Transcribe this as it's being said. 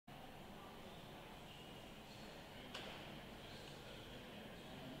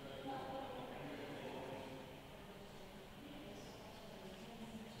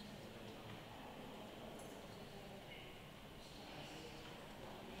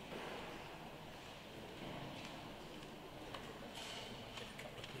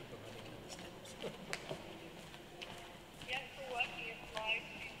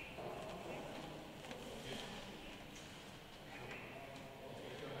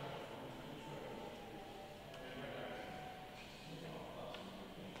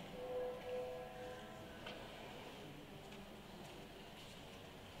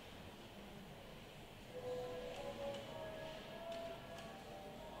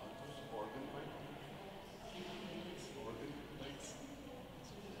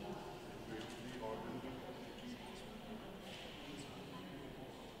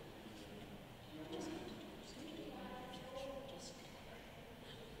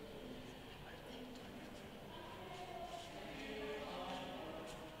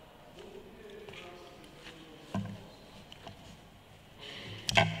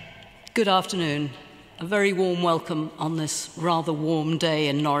Good afternoon. A very warm welcome on this rather warm day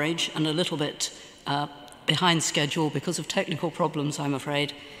in Norwich, and a little bit behind schedule because of technical problems, I'm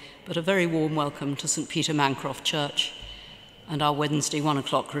afraid, but a very warm welcome to St. Peter Mancroft Church and our Wednesday 1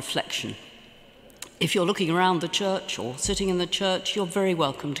 o'clock reflection. If you're looking around the church or sitting in the church, you're very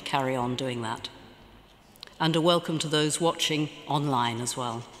welcome to carry on doing that. And a welcome to those watching online as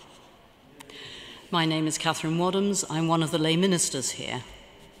well. My name is Catherine Wadhams. I'm one of the lay ministers here.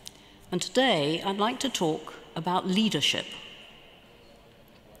 And today I'd like to talk about leadership.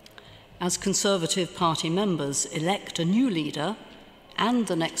 As Conservative Party members elect a new leader and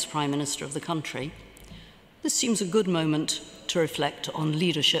the next Prime Minister of the country, this seems a good moment to reflect on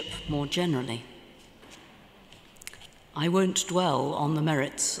leadership more generally. I won't dwell on the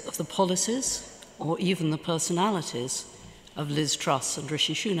merits of the policies or even the personalities of Liz Truss and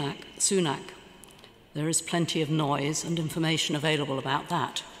Rishi Sunak. There is plenty of noise and information available about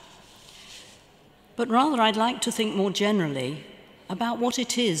that. But rather, I'd like to think more generally about what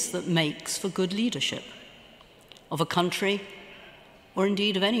it is that makes for good leadership of a country or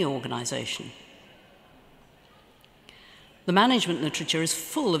indeed of any organisation. The management literature is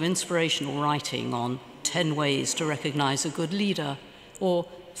full of inspirational writing on 10 ways to recognise a good leader or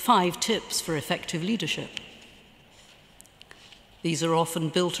 5 tips for effective leadership. These are often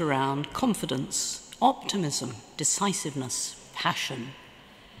built around confidence, optimism, decisiveness, passion.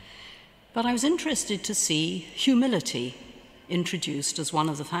 But I was interested to see humility introduced as one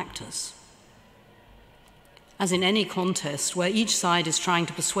of the factors. As in any contest where each side is trying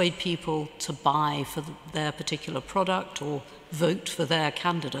to persuade people to buy for their particular product or vote for their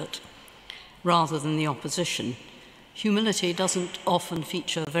candidate, rather than the opposition, humility doesn't often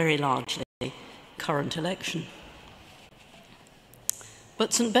feature very largely in the current election.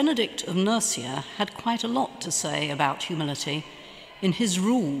 But St. Benedict of Nursia had quite a lot to say about humility in his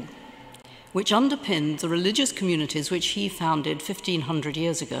rule, which underpinned the religious communities which he founded 1,500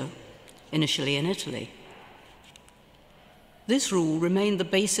 years ago, initially in Italy. This rule remained the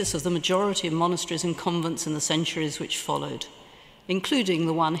basis of the majority of monasteries and convents in the centuries which followed, including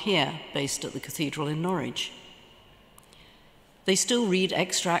the one here, based at the cathedral in Norwich. They still read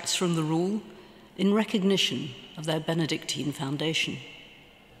extracts from the rule in recognition of their Benedictine foundation.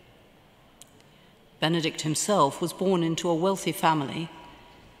 Benedict himself was born into a wealthy family,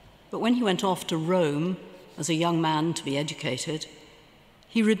 but when he went off to Rome as a young man to be educated,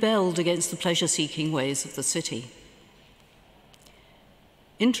 he rebelled against the pleasure-seeking ways of the city.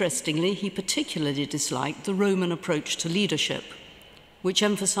 Interestingly, he particularly disliked the Roman approach to leadership, which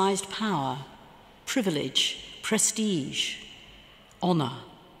emphasized power, privilege, prestige, honor.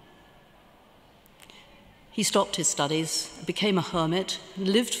 He stopped his studies, became a hermit, and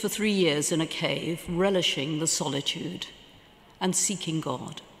lived for 3 years in a cave, relishing the solitude and seeking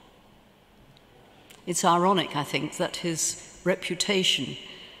God. It's ironic, I think, that his reputation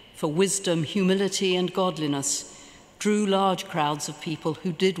for wisdom, humility, and godliness drew large crowds of people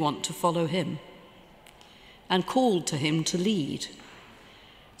who did want to follow him and called to him to lead.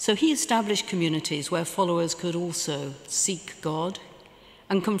 So he established communities where followers could also seek God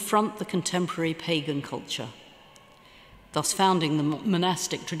and confront the contemporary pagan culture, thus founding the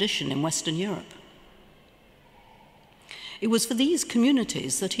monastic tradition in Western Europe. It was for these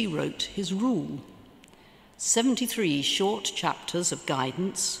communities that he wrote his rule, 73 short chapters of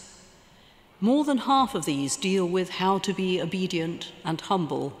guidance. More than half of these deal with how to be obedient and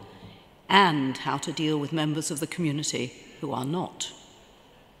humble, and how to deal with members of the community who are not.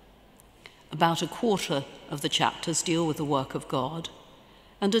 About a quarter of the chapters deal with the work of God,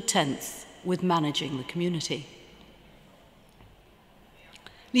 and a 10th with managing the community.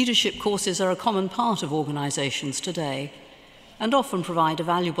 Leadership courses are a common part of organizations today, and often provide a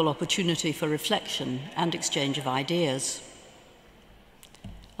valuable opportunity for reflection and exchange of ideas.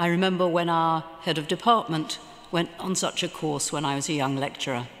 I remember when our head of department went on such a course when I was a young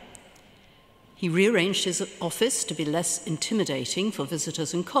lecturer. He rearranged his office to be less intimidating for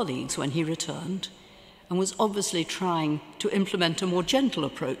visitors and colleagues when he returned, and was obviously trying to implement a more gentle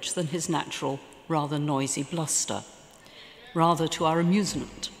approach than his natural, rather noisy bluster, rather to our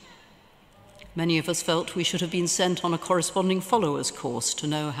amusement. Many of us felt we should have been sent on a corresponding followers course to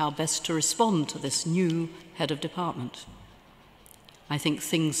know how best to respond to this new head of department. I think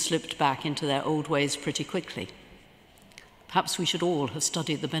things slipped back into their old ways pretty quickly. Perhaps we should all have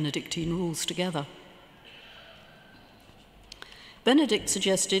studied the Benedictine rules together. Benedict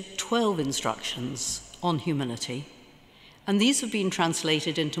suggested 12 instructions on humility, and these have been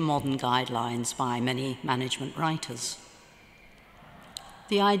translated into modern guidelines by many management writers.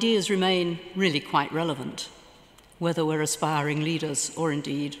 The ideas remain really quite relevant. whether we're aspiring leaders or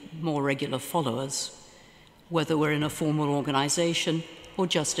indeed more regular followers, whether we're in a formal organization or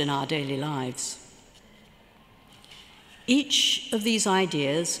just in our daily lives. Each of these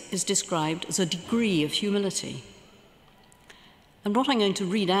ideas is described as a degree of humility. And what I'm going to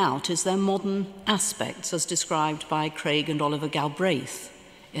read out is their modern aspects as described by Craig and Oliver Galbraith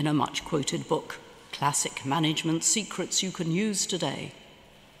in a much-quoted book, Classic Management Secrets You Can Use Today.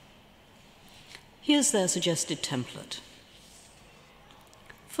 Here's their suggested template.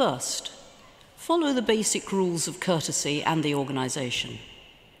 First, follow the basic rules of courtesy and the organization.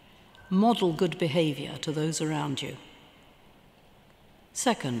 Model good behavior to those around you.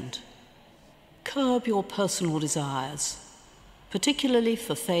 Second, curb your personal desires, particularly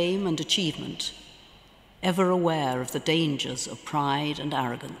for fame and achievement, ever aware of the dangers of pride and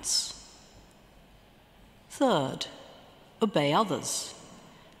arrogance. Third, obey others,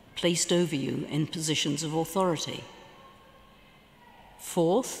 placed over you in positions of authority.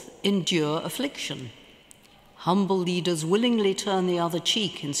 Fourth, endure affliction. Humble leaders willingly turn the other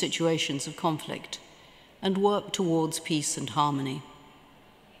cheek in situations of conflict and work towards peace and harmony.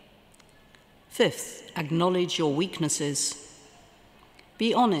 Fifth, acknowledge your weaknesses.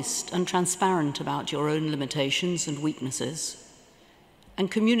 Be honest and transparent about your own limitations and weaknesses, and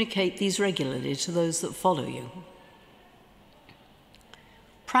communicate these regularly to those that follow you.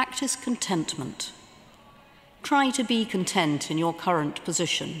 Practice contentment. Try to be content in your current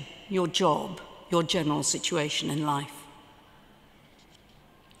position, your job, your general situation in life.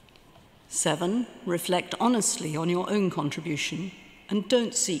 7, reflect honestly on your own contribution and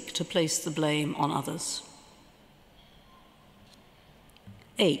don't seek to place the blame on others.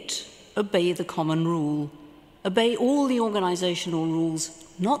 8, obey the common rule. Obey all the organizational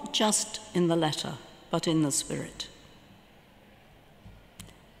rules, not just in the letter, but in the spirit.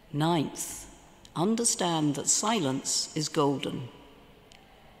 9th, understand that silence is golden.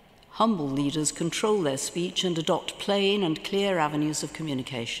 Humble leaders control their speech and adopt plain and clear avenues of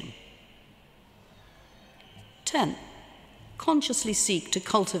communication. 10, consciously seek to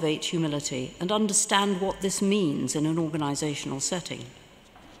cultivate humility and understand what this means in an organizational setting.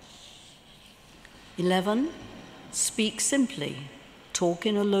 11, speak simply, talk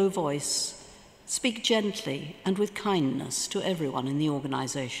in a low voice, speak gently and with kindness to everyone in the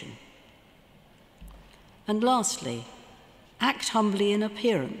organization. And lastly, act humbly in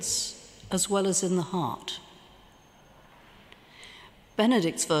appearance as well as in the heart.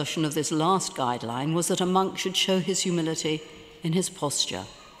 Benedict's version of this last guideline was that a monk should show his humility in his posture.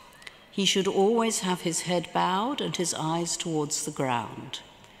 He should always have his head bowed and his eyes towards the ground.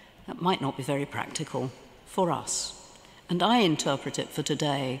 That might not be very practical for us, and I interpret it for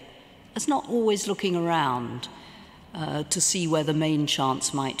today as not always looking around to see where the main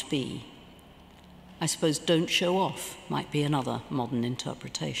chance might be. I suppose don't show off might be another modern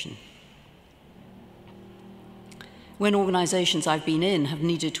interpretation. When organizations I've been in have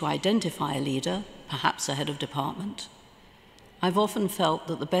needed to identify a leader, perhaps a head of department, I've often felt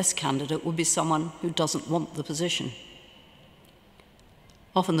that the best candidate would be someone who doesn't want the position.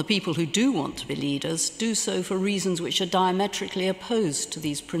 Often the people who do want to be leaders do so for reasons which are diametrically opposed to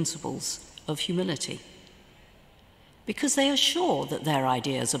these principles of humility, because they are sure that their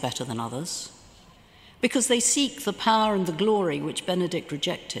ideas are better than others, because they seek the power and the glory which Benedict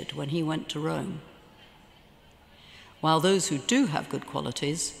rejected when he went to Rome, while those who do have good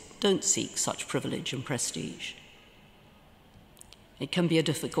qualities don't seek such privilege and prestige. It can be a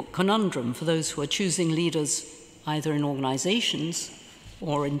difficult conundrum for those who are choosing leaders either in organizations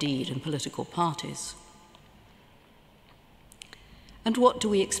or indeed in political parties. And what do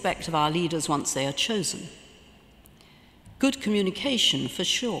we expect of our leaders once they are chosen? Good communication for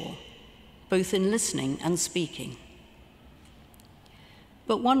sure, both in listening and speaking.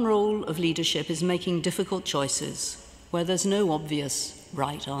 But one role of leadership is making difficult choices where there's no obvious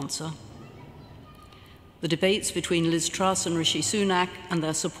right answer. The debates between Liz Truss and Rishi Sunak and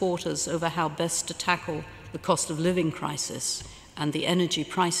their supporters over how best to tackle the cost of living crisis and the energy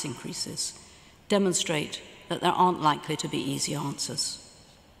price increases demonstrate that there aren't likely to be easy answers.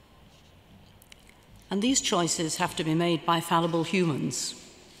 And these choices have to be made by fallible humans,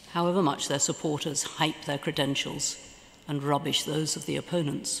 however much their supporters hype their credentials and rubbish those of the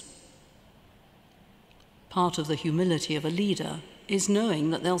opponents. Part of the humility of a leader is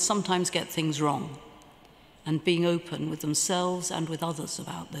knowing that they'll sometimes get things wrong and being open with themselves and with others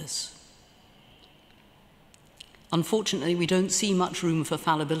about this. Unfortunately, we don't see much room for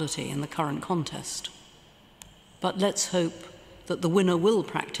fallibility in the current contest. But let's hope that the winner will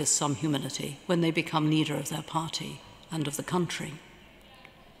practice some humility when they become leader of their party and of the country.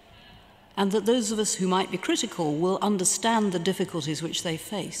 and that those of us who might be critical will understand the difficulties which they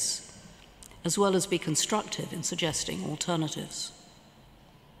face, as well as be constructive in suggesting alternatives.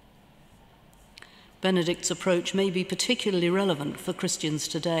 Benedict's approach may be particularly relevant for Christians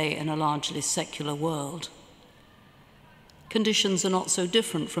today in a largely secular world. Conditions are not so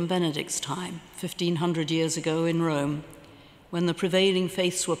different from Benedict's time, 1500 years ago in Rome, when the prevailing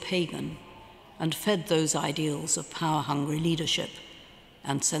faiths were pagan and fed those ideals of power-hungry leadership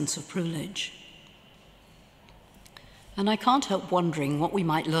and sense of privilege. And I can't help wondering what we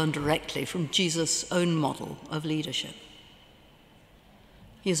might learn directly from Jesus' own model of leadership.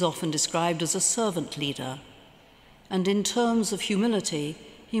 He is often described as a servant leader, and in terms of humility,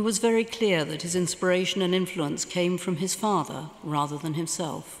 he was very clear that his inspiration and influence came from his Father rather than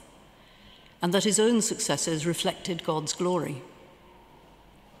himself, and that his own successes reflected God's glory.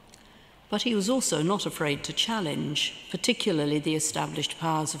 But he was also not afraid to challenge, particularly the established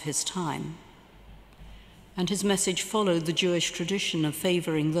powers of his time. And his message followed the Jewish tradition of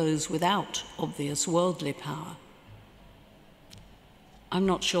favoring those without obvious worldly power. I'm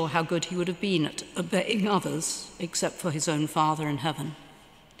not sure how good he would have been at obeying others, except for his own Father in heaven,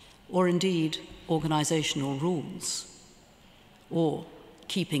 or indeed organizational rules, or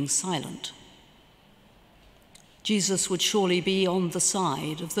keeping silent. Jesus would surely be on the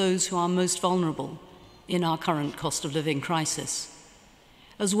side of those who are most vulnerable in our current cost of living crisis,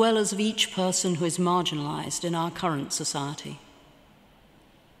 as well as of each person who is marginalized in our current society.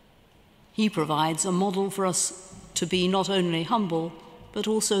 He provides a model for us to be not only humble, but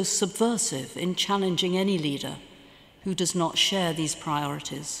also subversive in challenging any leader who does not share these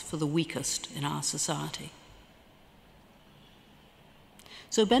priorities for the weakest in our society.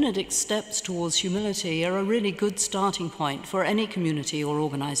 So Benedict's steps towards humility are a really good starting point for any community or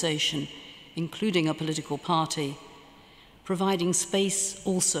organization, including a political party, providing space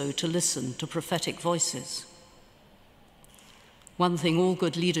also to listen to prophetic voices. One thing all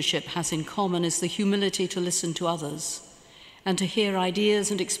good leadership has in common is the humility to listen to others and to hear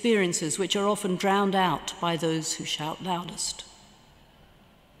ideas and experiences which are often drowned out by those who shout loudest.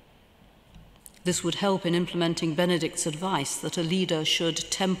 This would help in implementing Benedict's advice that a leader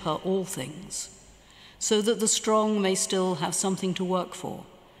should temper all things, so that the strong may still have something to work for,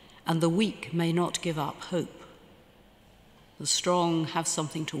 and the weak may not give up hope. The strong have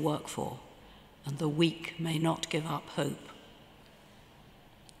something to work for, and the weak may not give up hope.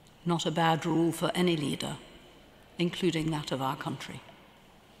 Not a bad rule for any leader, including that of our country.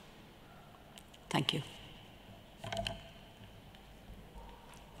 Thank you.